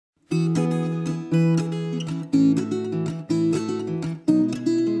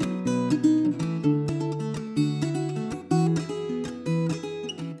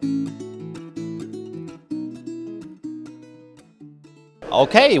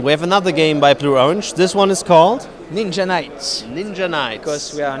Okay, we have another game by Blue Orange. This one is called Ninja Night. Ninja Night.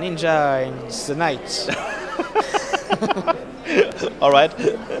 Because we are ninja and it's the night. All right.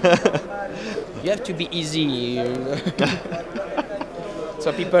 You have to be easy.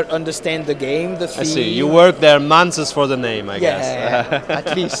 So people understand the game, the theme. I see. You work there months for the name, I guess. Yeah,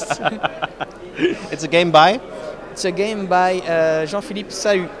 at least. It's a game by? It's a game by Jean-Philippe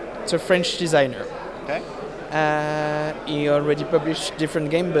Sahu. It's a French designer. Okay. He already published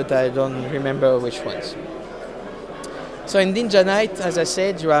different games, but I don't remember which ones. So in Ninja Night, as I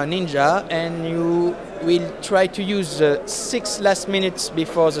said, you are a ninja and you will try to use the 6 last minutes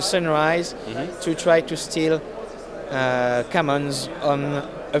before the sunrise to try to steal commons on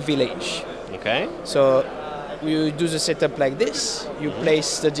a village. Okay. So you do the setup like this. You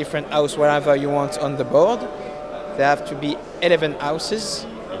place the different house wherever you want on the board. There have to be 11 houses.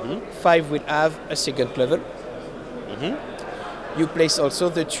 5 will have a second level. You place also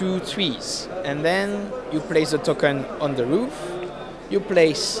the 2 trees, and then you place the token on the roof. You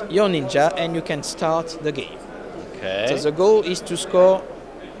place your ninja, and you can start the game. Okay. So the goal is to score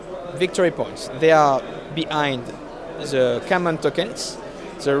victory points. They are behind the common tokens,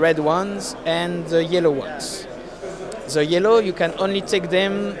 the red ones and the yellow ones. The yellow, you can only take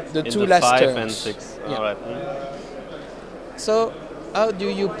them the In 2 the last 5 turns. and 6. Yeah. All right. So how do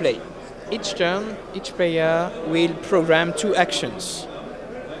you play? Each turn, each player will program 2 actions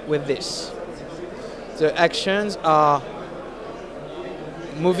with this. The actions are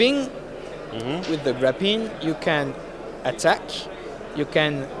moving with the grappling. You can attack. You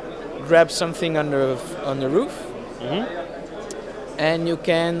can grab something on the roof. And you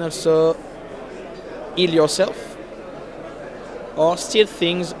can also heal yourself or steal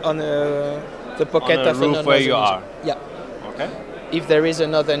things on the pocket On a of roof another where you ninja. are. Yeah. Okay. If there is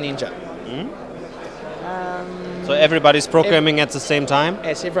another ninja. So everybody's programming at the same time?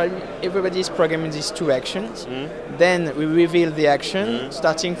 Yes, everybody is programming these 2 actions. Then we reveal the action.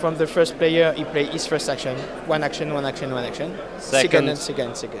 Starting from the first player, he plays his first action. One action, one action, one action. Second and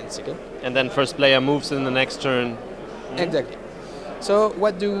second. And then first player moves in the next turn. Exactly. So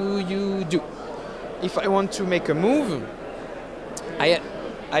what do you do? If I want to make a move, I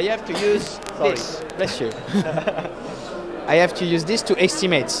have to use this. Bless you. I have to use this to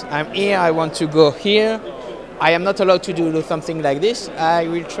estimate. I'm here, I want to go here. I am not allowed to do something like this. I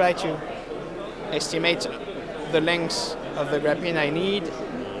will try to estimate the length of the grappling I need.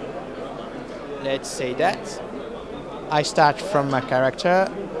 Let's say that. I start from my character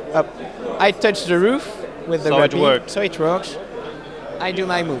up. I touch the roof with the grappling. So it works. I do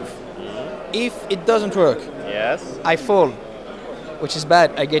my move. If it doesn't work, I fall, which is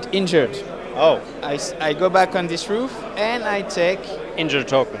bad. I get injured. Oh. I go back on this roof and I take Injured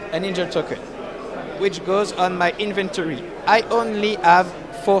token. an injured token, which goes on my inventory. I only have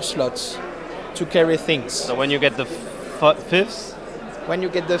 4 slots to carry things. So when you get the 5th? When you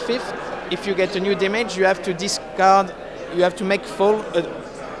get the 5th, if you get a new damage, you have to discard, you have to make fall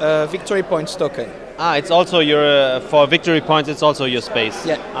a victory points token. Ah, it's also your, for victory points, it's also your space.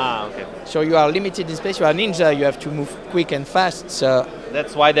 Yeah. Ah, okay. So you are limited in space, you are ninja, you have to move quick and fast, so...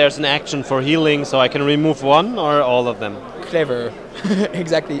 That's why there's an action for healing, so I can remove one or all of them? Clever.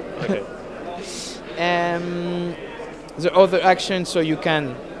 Exactly. Okay. The other action, so you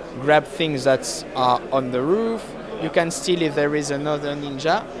can grab things that are on the roof, you can steal if there is another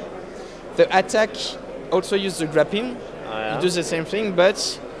ninja. The attack also use the grappling. You do the same thing,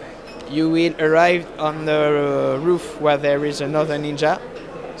 but you will arrive on the roof where there is another ninja,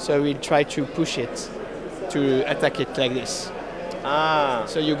 so we'll try to push it, to attack it like this. Ah.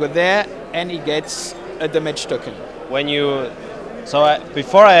 So you go there, and he gets a damage token. When you... So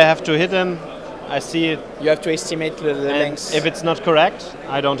before I have to hit him, I see it. You have to estimate the length. If it's not correct,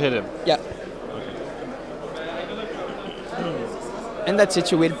 I don't hit him. Yeah. And that's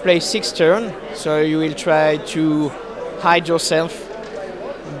it, you will play 6 turns, so you will try to hide yourself,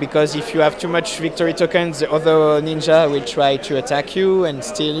 because if you have too much victory tokens, the other ninja will try to attack you and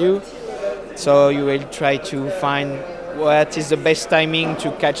steal you. So you will try to find what is the best timing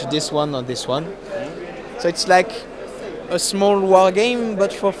to catch this one or this one. So it's like a small war game,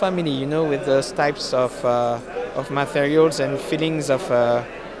 but for family, you know, with those types of materials and feelings of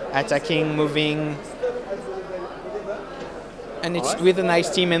attacking, moving. And it's with a nice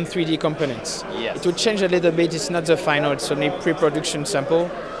team and 3D components. Yes. It will change a little bit, it's not the final, it's only pre-production sample.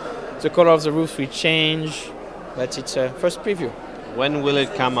 The color of the roof will change, but it's a first preview. When will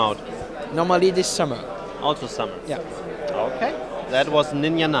it come out? Normally this summer. Also summer? Yeah. Okay. That was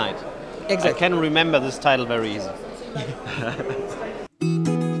Ninja Night. Exactly. I can remember this title very easy.